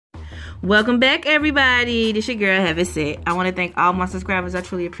Welcome back, everybody. This your girl, Heaven Set. I want to thank all my subscribers. I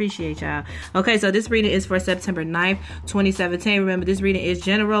truly appreciate y'all. Okay, so this reading is for September 9th, 2017. Remember, this reading is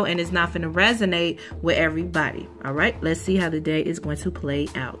general and it's not going to resonate with everybody. All right, let's see how the day is going to play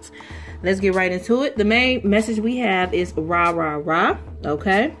out. Let's get right into it. The main message we have is rah, rah, rah.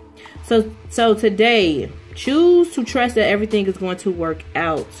 Okay, so today, choose to trust that everything is going to work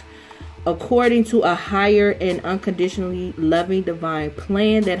out according to a higher and unconditionally loving divine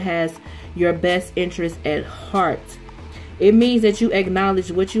plan that has your best interest at heart. It means that you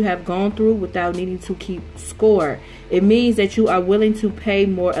acknowledge what you have gone through without needing to keep score. It means that you are willing to pay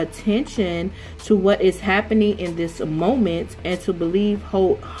more attention to what is happening in this moment and to believe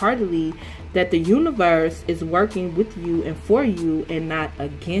wholeheartedly that the universe is working with you and for you and not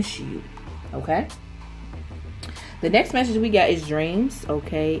against you. Okay? The next message we got is dreams.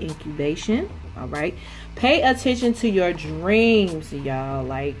 Okay, incubation. All right. Pay attention to your dreams, y'all.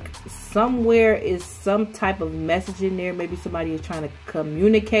 Like, somewhere is some type of message in there. Maybe somebody is trying to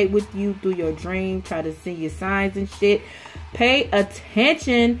communicate with you through your dream, try to send you signs and shit. Pay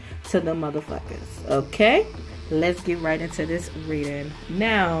attention to the motherfuckers. Okay, let's get right into this reading.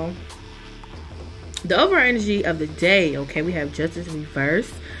 Now, the overall energy of the day. Okay, we have justice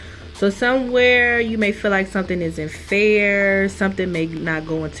reversed. So somewhere you may feel like something isn't fair. Something may not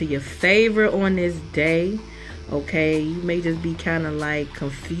go into your favor on this day. Okay, you may just be kind of like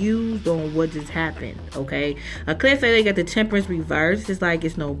confused on what just happened. Okay, a clear say they got the temperance reverse. It's like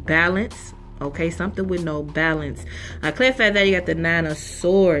it's no balance. Okay, something with no balance. A clear fact that you got the 9 of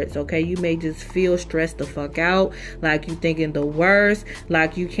swords. Okay, you may just feel stressed the fuck out, like you thinking the worst,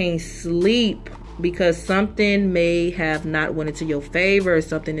 like you can't sleep because something may have not went into your favor.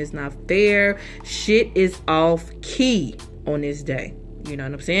 Something is not fair. Shit is off key on this day. You know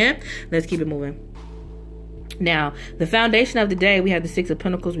what I'm saying? Let's keep it moving. Now, the foundation of the day, we have the 6 of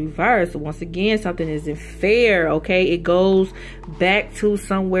Pentacles reversed. Once again, something isn't fair, okay? It goes back to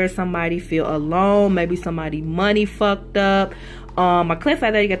somewhere somebody feel alone. Maybe somebody money fucked up. I clarify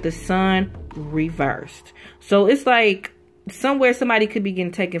that you got the Sun reversed. So it's like somewhere somebody could be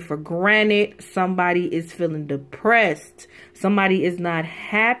getting taken for granted. Somebody is feeling depressed. Somebody is not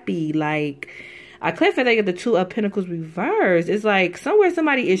happy. Like, I clarify that you got the 2 of Pentacles reversed. It's like somewhere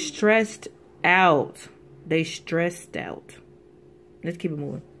somebody is stressed out. They stressed out. Let's keep it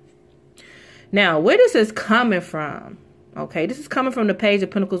moving. Now, where this is coming from, okay, this is coming from the Page of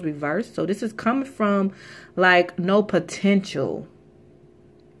Pentacles reversed. So this is coming from like no potential.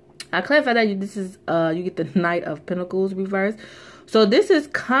 I clarify that this is you get the Knight of Pentacles reversed. So this is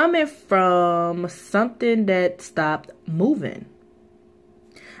coming from something that stopped moving.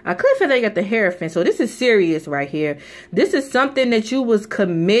 I clarify that you got the Hierophant. So this is serious right here. This is something that you was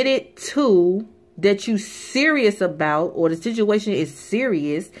committed to, that you serious about, or the situation is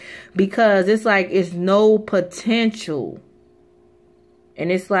serious, because it's like it's no potential.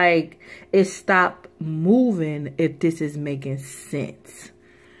 And it's like it stopped moving, if this is making sense.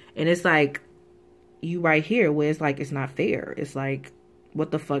 And it's like you right here where it's like it's not fair. It's like,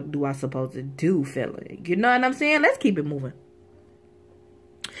 what the fuck do I supposed to do, feeling? You know what I'm saying? Let's keep it moving.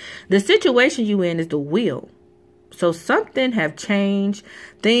 The situation you in is the Wheel. So something have changed.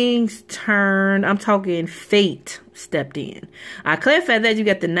 Things turned. I'm talking fate stepped in. I clarify that you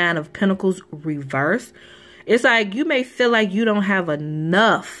got the 9 of Pentacles reversed. It's like you may feel like you don't have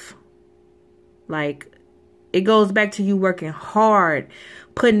enough. Like, it goes back to you working hard,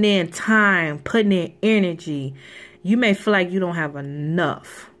 putting in time, putting in energy. You may feel like you don't have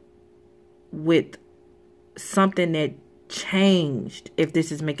enough with something that changed, if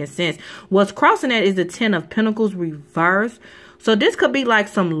this is making sense. What's crossing that is the 10 of Pentacles reverse. So this could be like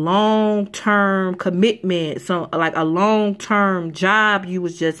some long-term commitment, some like a long-term job you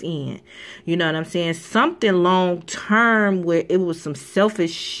was just in. You know what I'm saying? Something long-term where it was some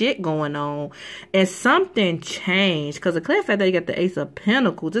selfish shit going on and something changed. Because the clear fact that you got the Ace of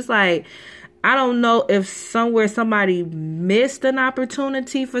Pentacles, it's like, I don't know if somewhere somebody missed an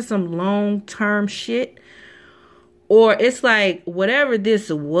opportunity for some long-term shit. Or it's like, whatever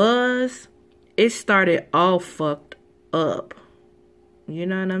this was, it started all fucked up. You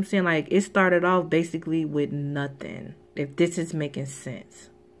know what I'm saying? Like, it started off basically with nothing. If this is making sense.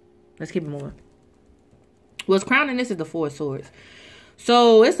 Let's keep it moving. What's crowning this is the 4 of Swords.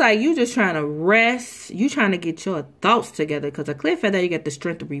 So, it's like you just trying to rest. You trying to get your thoughts together. Because a clear feather, you got the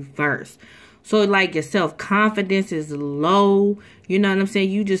Strength to reverse. So, like, your self-confidence is low. You know what I'm saying?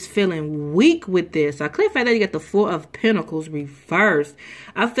 You just feeling weak with this. I clear fact that you got the 4 of Pentacles reversed.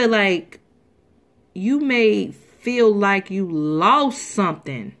 I feel like you may feel like you lost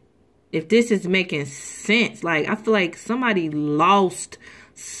something. If this is making sense. Like, I feel like somebody lost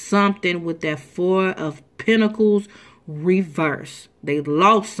something with that Four of Pentacles reverse. They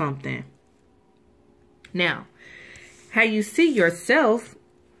lost something. Now, how you see yourself,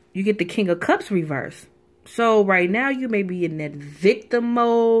 you get the King of Cups reverse. So right now you may be in that victim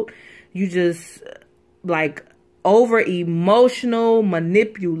mode. You just like over emotional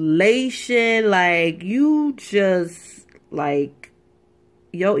manipulation. Like you just like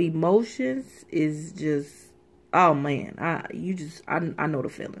your emotions is just, oh man, I know the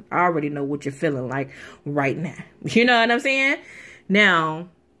feeling. I already know what you're feeling like right now. You know what I'm saying? Now,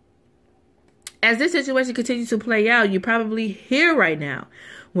 as this situation continues to play out, you're probably here right now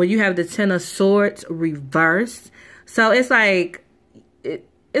when you have the Ten of Swords reversed. So it's like,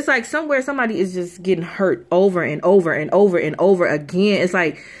 it's like somewhere somebody is just getting hurt over and over and over and over again. It's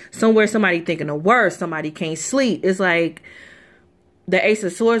like somewhere somebody thinking the worst. Somebody can't sleep. It's like the Ace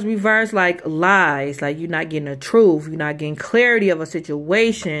of Swords reversed, like lies. Like you're not getting the truth. You're not getting clarity of a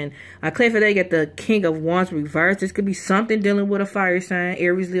situation. Clear for that, you get the King of Wands reversed. This could be something dealing with a fire sign,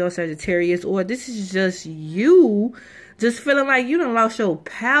 Aries, Leo, Sagittarius. Or this is just you just feeling like you done lost your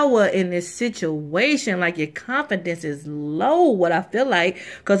power in this situation. Like your confidence is low, what I feel like.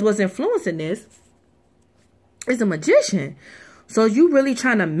 Because what's influencing this is a magician. So you really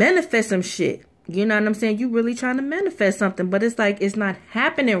trying to manifest some shit. You know what I'm saying? You really trying to manifest something, but it's like it's not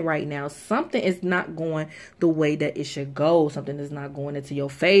happening right now. Something is not going the way that it should go. Something is not going into your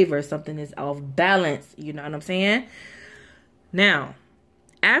favor. Something is off balance. You know what I'm saying? Now,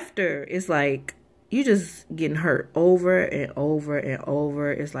 after, it's like you just getting hurt over and over and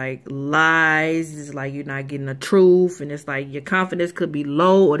over. It's like lies. It's like you're not getting the truth. And it's like your confidence could be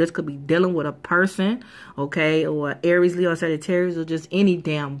low, or this could be dealing with a person, okay? Or Aries, Leo, Sagittarius, or just any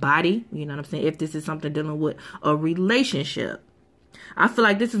damn body. You know what I'm saying? If this is something dealing with a relationship. I feel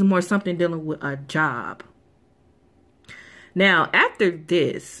like this is more something dealing with a job. Now, after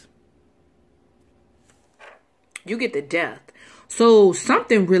this, you get the Death. So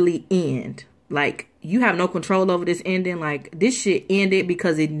something really end. Like, you have no control over this ending. Like, this shit ended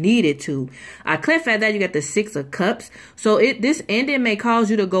because it needed to. Cliff at that, you got the Six of Cups. So, this ending may cause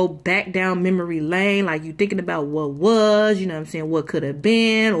you to go back down memory lane. Like, you thinking about what was, you know what I'm saying, what could have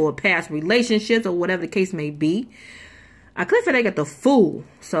been, or past relationships, or whatever the case may be. Cliff at that got the Fool.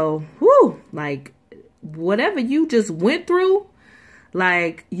 So, whoo, like, whatever you just went through,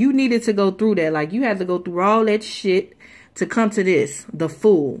 like, you needed to go through that. Like, you had to go through all that shit to come to this, the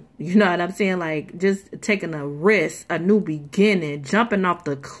Fool. You know what I'm saying? Like, just taking a risk, a new beginning, jumping off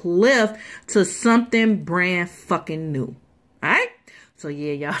the cliff to something brand fucking new. Alright? So,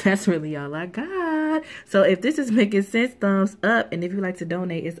 yeah, y'all, that's really all I got. So, if this is making sense, thumbs up. And if you'd like to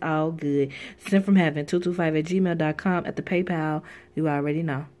donate, it's all good. Send from heaven, 225@gmail.com at the PayPal. You already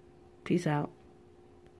know. Peace out.